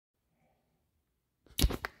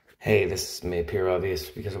Hey, this may appear obvious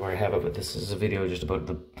because of where I have it, but this is a video just about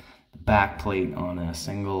the back plate on a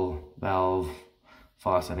single valve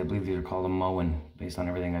faucet. I believe these are called a Moen, based on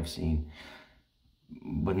everything I've seen.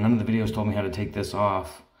 But none of the videos told me how to take this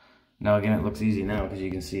off. Now again, it looks easy now because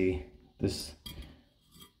you can see this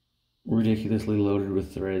ridiculously loaded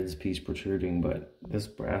with threads piece protruding, but this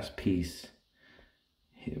brass piece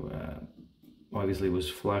obviously was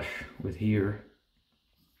flush with here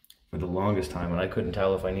for the longest time, and I couldn't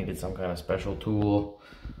tell if I needed some kind of special tool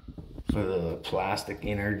for the plastic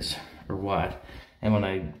innards or what. And when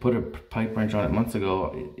I put a pipe wrench on it months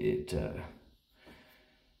ago, it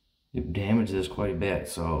damaged this quite a bit,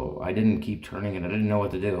 so I didn't keep turning it. I didn't know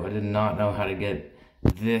what to do. I did not know how to get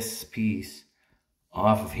this piece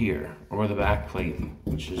off of here, or the back plate,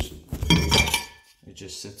 which is, it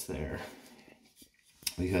just sits there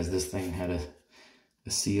because this thing had a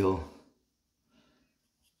seal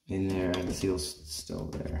in there, and the seal's still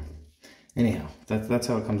there. Anyhow, that's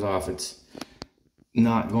how it comes off. It's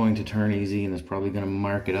not going to turn easy, and it's probably going to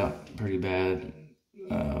mark it up pretty bad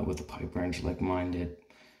with a pipe wrench like mine did.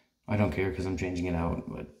 I don't care because I'm changing it out,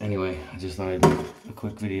 but anyway, I just thought I'd do a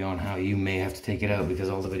quick video on how you may have to take it out, because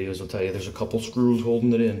all the videos will tell you there's a couple screws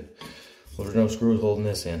holding it in. Well, there's no screws holding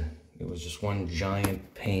this in. It was just one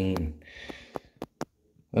giant pain.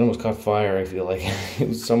 It almost caught fire, I feel like. It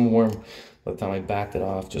was some warm by the time I backed it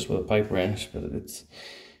off just with a pipe wrench, but this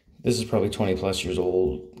is probably 20 plus years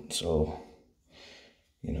old, so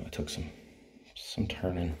you know, it took some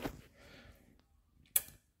turning.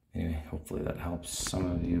 Anyway, hopefully that helps some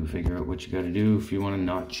of you figure out what you got to do. If you want to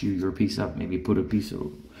not chew your piece up, maybe put a piece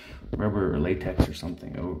of rubber or latex or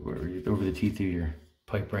something over the teeth of your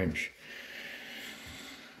pipe wrench.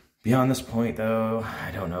 Beyond this point, though, I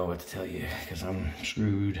don't know what to tell you because I'm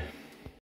screwed.